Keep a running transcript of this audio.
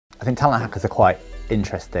I think talent hackers are quite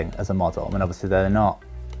interesting as a model. I mean, obviously they're not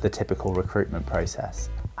the typical recruitment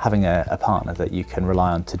process. Having a partner that you can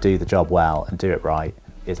rely on to do the job well and do it right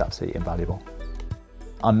is absolutely invaluable.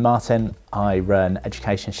 I'm Martin, I run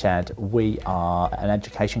Education Shed. We are an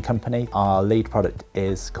education company. Our lead product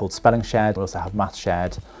is called Spelling Shed. We also have Math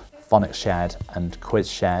Shed, Phonics Shed and Quiz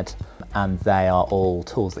Shed, and they are all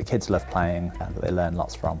tools that kids love playing and that they learn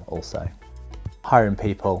lots from also. Hiring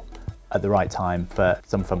people at the right time for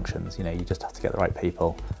some functions, you just have to get the right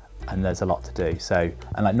people, and there's a lot to do. So,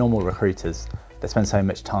 and like normal recruiters, they spend so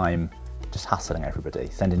much time just hassling everybody,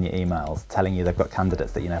 sending you emails, telling you they've got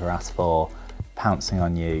candidates that you never asked for, pouncing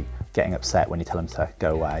on you, getting upset when you tell them to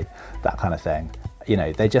go away, that kind of thing.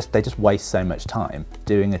 They just waste so much time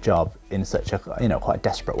doing a job in such a quite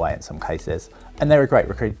desperate way in some cases. And there are great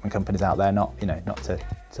recruitment companies out there, not to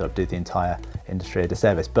sort of do the entire industry a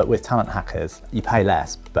disservice, but with talent hackers, you pay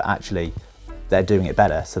less, but actually they're doing it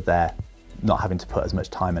better, so they're not having to put as much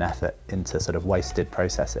time and effort into sort of wasted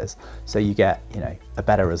processes. So you get a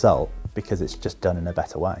better result because it's just done in a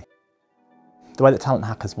better way. The way that talent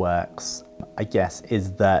hackers works, I guess,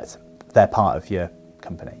 is that they're part of your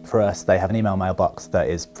company. For us, they have an email mailbox that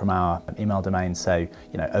is from our email domain, so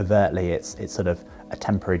overtly it's sort of a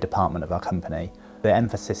temporary department of our company. The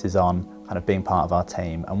emphasis is on kind of being part of our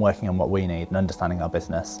team and working on what we need and understanding our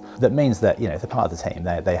business. That means that if they're part of the team,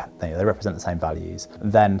 they represent the same values.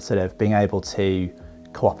 And then sort of being able to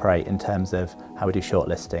cooperate in terms of how we do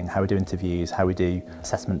shortlisting, how we do interviews, how we do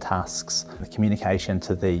assessment tasks, the communication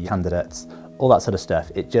to the candidates, all that sort of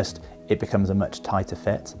stuff. It becomes a much tighter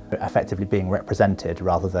fit. Effectively being represented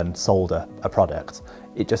rather than sold a product.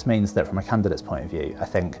 It just means that from a candidate's point of view, I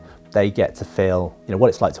think they get to feel what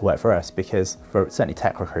it's like to work for us, because for certainly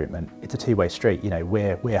tech recruitment, it's a two-way street.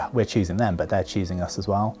 We're choosing them, but they're choosing us as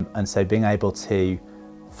well. And so being able to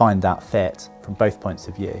find that fit from both points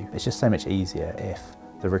of view, it's just so much easier if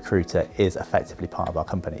the recruiter is effectively part of our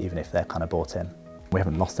company, even if they're kind of bought in. We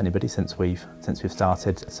haven't lost anybody since we've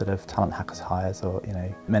started sort of talent hackers hires, or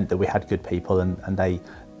meant that we had good people and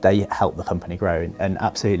they help the company grow. And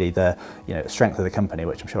absolutely the strength of the company,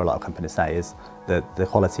 which I'm sure a lot of companies say, is the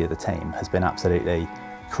quality of the team has been absolutely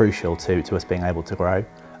crucial to us being able to grow.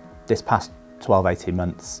 This past 12-18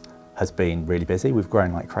 months has been really busy. We've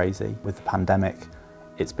grown like crazy. With the pandemic,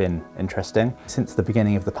 it's been interesting. Since the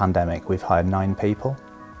beginning of the pandemic, we've hired 9 people,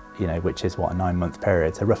 which is what, a 9-month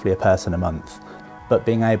period, so roughly a person a month. But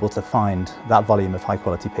being able to find that volume of high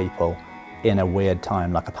quality people in a weird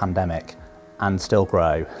time like a pandemic and still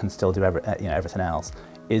grow and still do everything else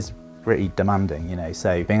is pretty demanding.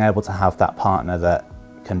 So being able to have that partner that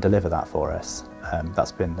can deliver that for us,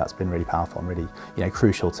 that's been really powerful and really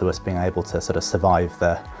crucial to us being able to sort of survive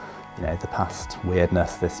the past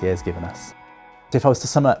weirdness this year's given us. If I was to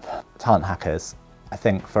sum up talent hackers, I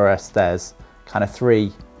think for us there's kind of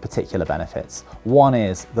 3 particular benefits. One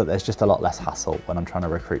is that there's just a lot less hassle when I'm trying to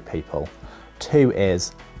recruit people. 2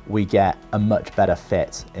 is we get a much better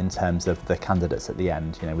fit in terms of the candidates at the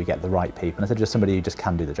end. We get the right people. Instead of just somebody who just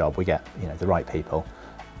can do the job, we get the right people.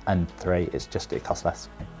 And 3, it costs less.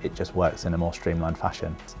 It just works in a more streamlined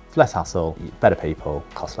fashion. It's less hassle, better people,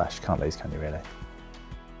 cost less. You can't lose, can you really?